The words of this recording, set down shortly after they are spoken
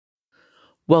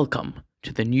Welcome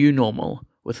to the new normal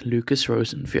with Lucas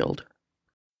Rosenfield.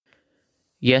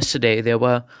 Yesterday, there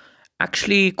were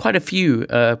actually quite a few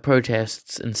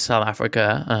protests in South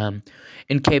Africa.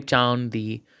 In Cape Town,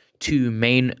 the two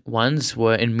main ones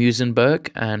were in Muizenberg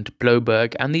and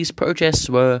Blouberg, and these protests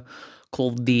were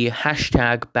called the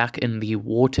hashtag Back in the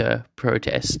Water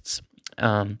protests.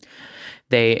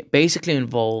 They basically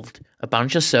involved a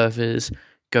bunch of surfers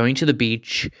going to the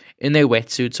beach in their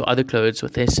wetsuits or other clothes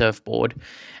with their surfboard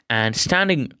and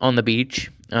standing on the beach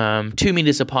 2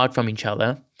 meters apart from each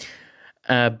other,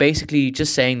 basically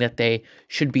just saying that they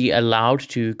should be allowed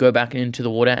to go back into the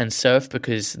water and surf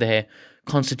because their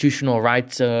constitutional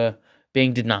rights are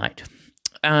being denied.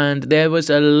 And there was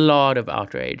a lot of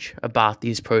outrage about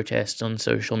these protests on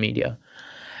social media,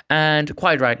 and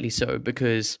quite rightly so,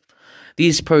 because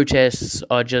these protests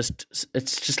are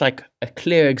it's just like a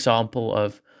clear example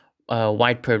of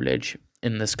white privilege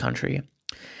in this country.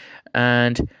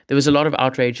 And there was a lot of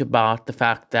outrage about the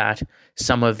fact that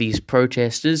some of these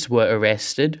protesters were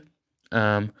arrested,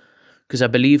 because I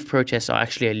believe protests are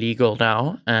actually illegal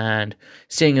now, and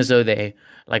seeing as though they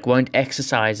weren't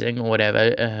exercising or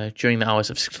whatever during the hours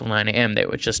of 6 till 9 a.m., they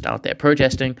were just out there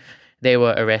protesting, they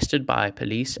were arrested by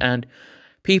police, and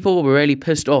people were really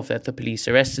pissed off that the police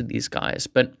arrested these guys.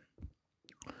 But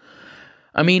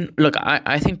I mean, look,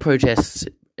 I think protest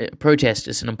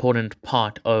is an important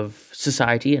part of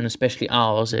society, and especially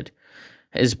ours. It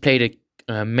has played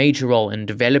a major role in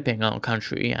developing our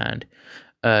country and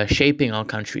shaping our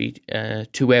country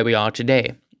to where we are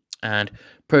today. And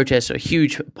protests are a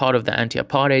huge part of the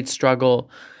anti-apartheid struggle,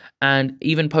 and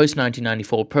even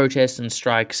post-1994, protests and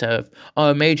strikes are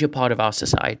a major part of our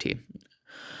society.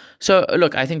 So,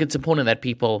 look, I think it's important that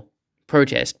people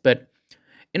protest, but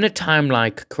in a time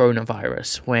like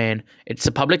coronavirus, when it's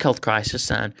a public health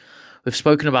crisis, and we've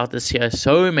spoken about this here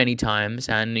so many times,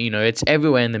 and, it's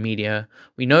everywhere in the media,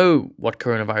 we know what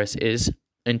coronavirus is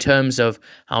in terms of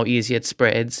how easy it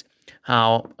spreads,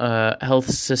 how health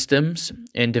systems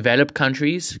in developed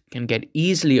countries can get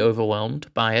easily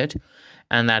overwhelmed by it,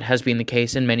 and that has been the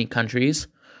case in many countries.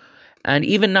 And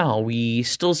even now, we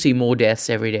still see more deaths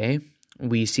every day.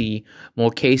 We see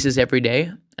more cases every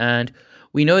day, and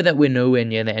we know that we're nowhere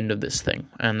near the end of this thing,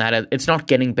 and that it's not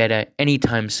getting better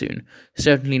anytime soon.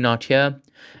 Certainly not here,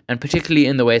 and particularly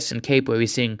in the Western Cape, where we're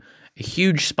seeing a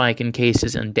huge spike in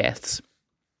cases and deaths.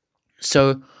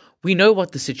 So we know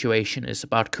what the situation is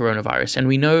about coronavirus, and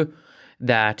we know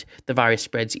that the virus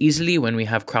spreads easily when we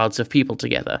have crowds of people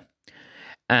together.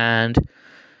 And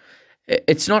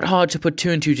it's not hard to put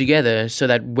two and two together so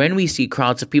that when we see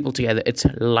crowds of people together, it's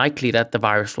likely that the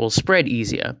virus will spread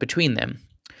easier between them.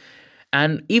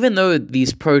 And even though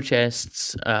these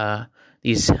protests,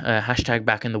 these hashtag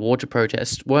Back in the Water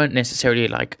protests, weren't necessarily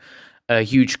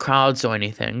huge crowds or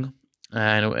anything,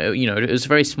 and it was a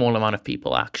very small amount of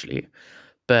people actually,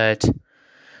 but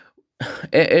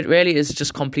it really is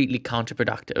just completely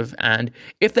counterproductive. And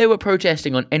if they were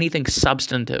protesting on anything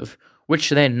substantive, which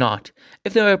they're not,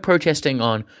 if they were protesting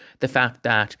on the fact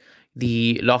that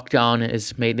the lockdown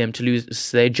has made them to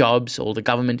lose their jobs, or the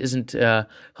government isn't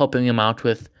helping them out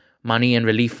with money and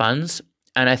relief funds,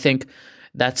 and I think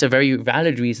that's a very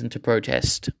valid reason to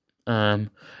protest.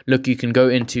 Look, you can go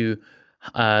into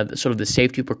sort of the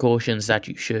safety precautions that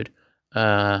you should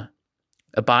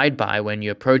abide by when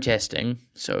you're protesting.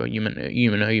 So you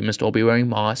must all be wearing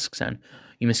masks, and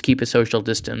you must keep a social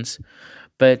distance.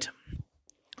 But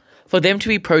for them to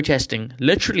be protesting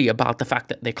literally about the fact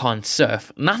that they can't surf,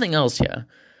 nothing else here,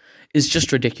 is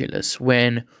just ridiculous,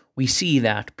 when we see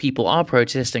that people are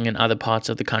protesting in other parts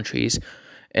of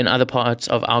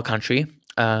our country,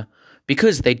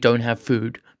 because they don't have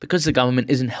food, because the government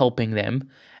isn't helping them.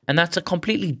 And that's a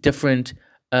completely different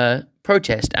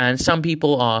protest. And some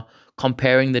people are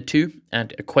comparing the two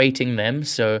and equating them.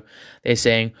 So they're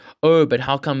saying, oh, but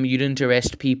how come you didn't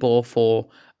arrest people for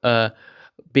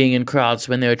being in crowds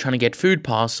when they were trying to get food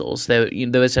parcels? There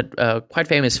was a quite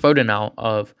famous photo now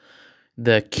of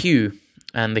the queue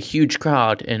and the huge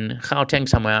crowd in Gauteng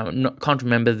somewhere. I can't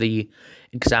remember the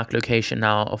exact location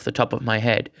now off the top of my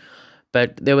head,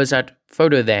 but there was that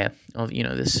photo there of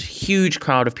this huge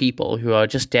crowd of people who are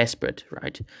just desperate,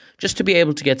 right, just to be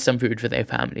able to get some food for their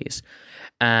families,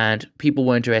 and people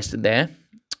weren't arrested there.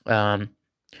 And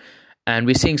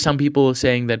we're seeing some people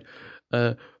saying that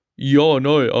they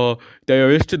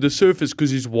arrested the surfer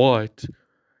because he's white.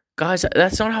 Guys,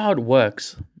 that's not how it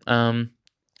works. In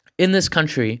this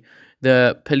country,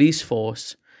 the police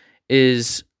force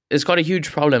is got a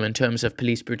huge problem in terms of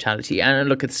police brutality. And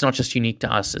look, it's not just unique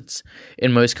to us. It's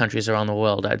in most countries around the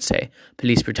world, I'd say.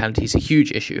 Police brutality is a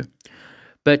huge issue.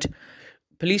 But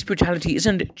police brutality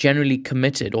isn't generally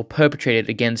committed or perpetrated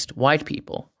against white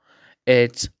people.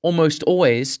 It almost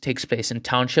always takes place in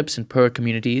townships and poor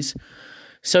communities.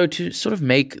 So to sort of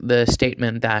make the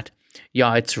statement that,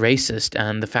 yeah, it's racist,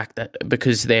 and the fact that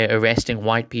because they're arresting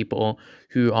white people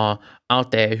who are out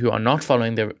there who are not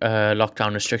following the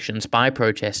lockdown restrictions by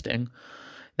protesting,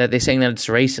 that they're saying that it's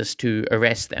racist to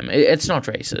arrest them. It's not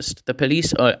racist. The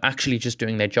police are actually just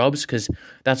doing their jobs because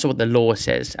that's what the law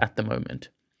says at the moment.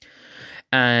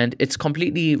 And it's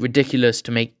completely ridiculous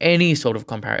to make any sort of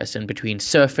comparison between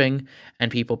surfing and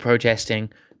people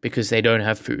protesting because they don't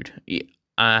have food.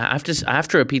 I have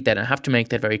to repeat that. I have to make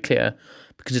that very clear,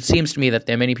 because it seems to me that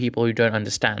there are many people who don't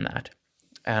understand that.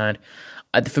 And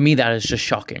for me, that is just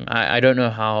shocking. I don't know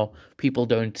how people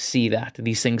don't see that.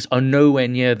 These things are nowhere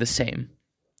near the same.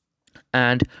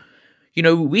 And,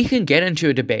 we can get into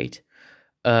a debate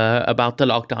about the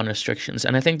lockdown restrictions.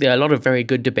 And I think there are a lot of very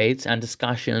good debates and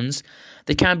discussions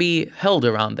that can be held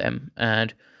around them.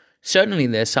 And certainly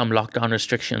there's some lockdown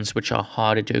restrictions which are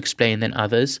harder to explain than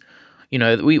others.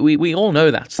 We all know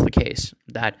that's the case,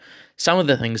 that some of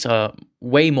the things are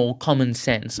way more common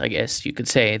sense, I guess you could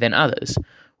say, than others.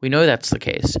 We know that's the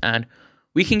case, and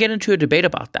we can get into a debate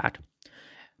about that.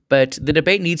 But the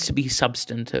debate needs to be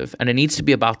substantive, and it needs to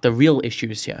be about the real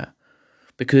issues here.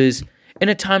 Because in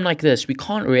a time like this, we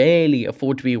can't really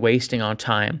afford to be wasting our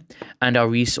time and our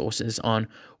resources on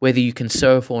whether you can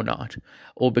surf or not.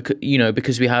 Or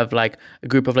because we have like a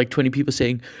group of like 20 people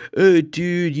saying, "Oh,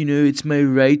 dude, it's my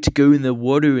right to go in the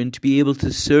water and to be able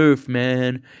to surf,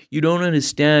 man. You don't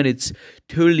understand. It's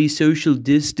totally social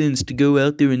distance to go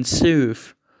out there and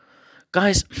surf."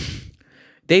 Guys,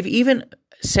 they've even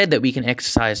said that we can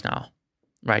exercise now,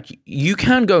 right? You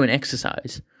can go and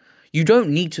exercise. You don't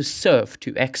need to surf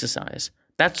to exercise.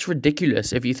 That's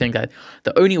ridiculous if you think that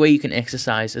the only way you can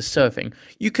exercise is surfing.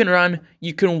 You can run,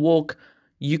 you can walk,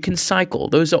 you can cycle.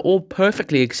 Those are all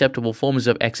perfectly acceptable forms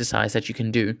of exercise that you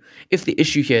can do if the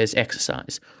issue here is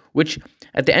exercise, which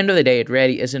at the end of the day, it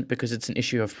really isn't, because it's an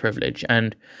issue of privilege.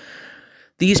 And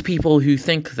these people who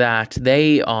think that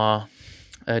they are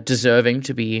deserving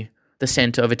to be the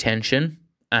center of attention,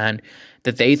 and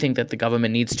that they think that the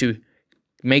government needs to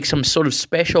make some sort of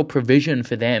special provision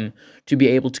for them to be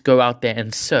able to go out there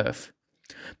and surf.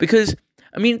 Because,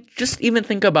 just even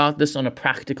think about this on a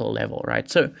practical level, right?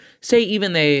 So say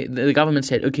even the government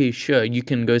said, okay, sure, you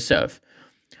can go surf.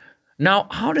 Now,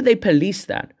 how do they police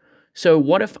that? So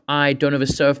what if I don't have a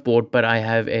surfboard, but I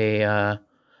have a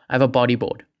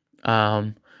bodyboard?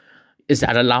 Is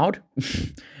that allowed?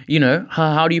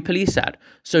 How do you police that?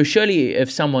 So surely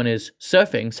if someone is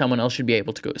surfing, someone else should be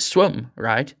able to go swim,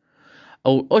 right?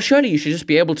 Or surely you should just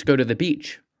be able to go to the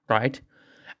beach, right?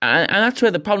 And that's where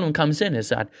the problem comes in, is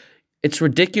that it's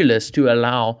ridiculous to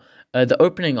allow the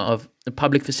opening of a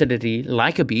public facility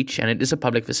like a beach, and it is a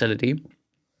public facility,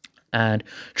 and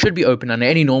should be open under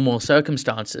any normal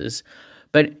circumstances.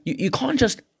 But you can't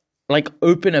just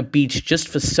open a beach just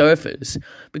for surfers,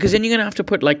 because then you're going to have to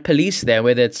put police there,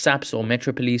 whether it's SAPS or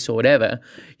Metro Police or whatever.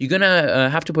 You're going to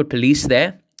have to put police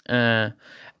there.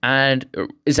 And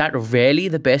is that really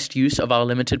the best use of our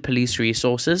limited police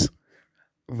resources?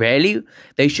 Really?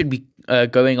 They should be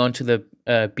going onto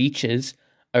the beaches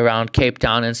around Cape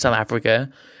Town and South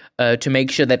Africa to make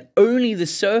sure that only the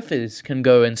surfers can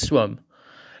go and swim.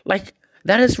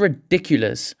 That is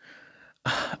ridiculous.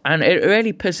 And it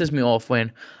really pisses me off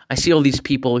when I see all these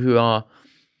people who are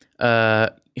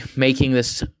making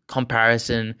this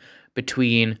comparison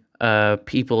between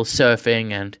people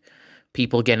surfing and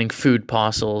people getting food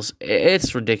parcels.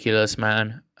 It's ridiculous,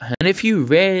 man. And if you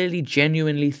really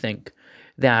genuinely think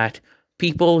that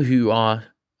people who are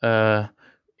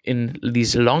in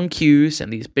these long queues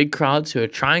and these big crowds who are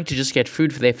trying to just get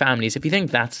food for their families, if you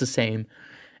think that's the same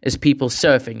as people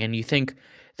surfing, and you think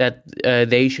that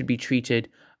they should be treated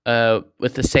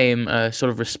with the same sort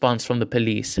of response from the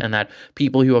police, and that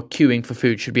people who are queuing for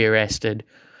food should be arrested,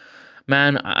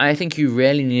 man, I think you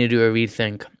really need to do a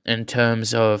rethink in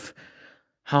terms of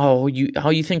how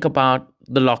you think about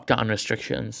the lockdown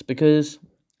restrictions. Because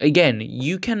again,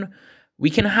 we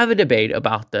can have a debate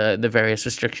about the various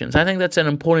restrictions. I think that's an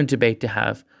important debate to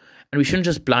have, and we shouldn't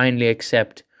just blindly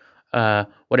accept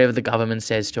whatever the government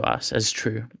says to us as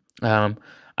true.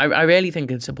 I really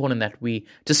think it's important that we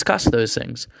discuss those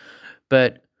things.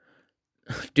 But,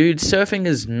 dude, surfing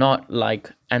is not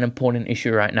an important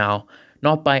issue right now,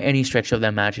 not by any stretch of the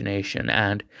imagination.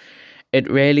 And it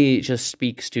really just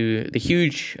speaks to the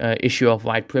huge issue of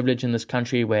white privilege in this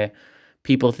country, where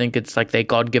people think it's their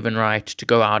God-given right to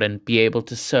go out and be able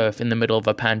to surf in the middle of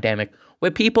a pandemic, where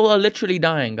people are literally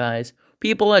dying, guys.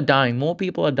 People are dying. More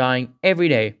people are dying every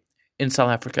day in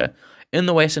South Africa. in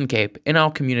the Western Cape, in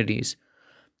our communities.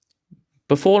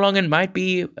 Before long, it might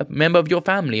be a member of your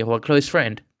family or a close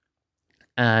friend.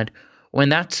 And when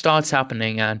that starts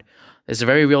happening, and there's a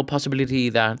very real possibility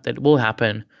that that will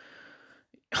happen,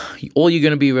 all you're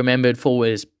going to be remembered for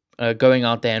is going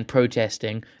out there and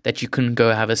protesting that you couldn't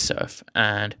go have a surf.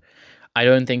 And I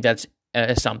don't think that's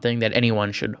something that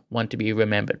anyone should want to be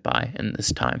remembered by in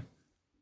this time.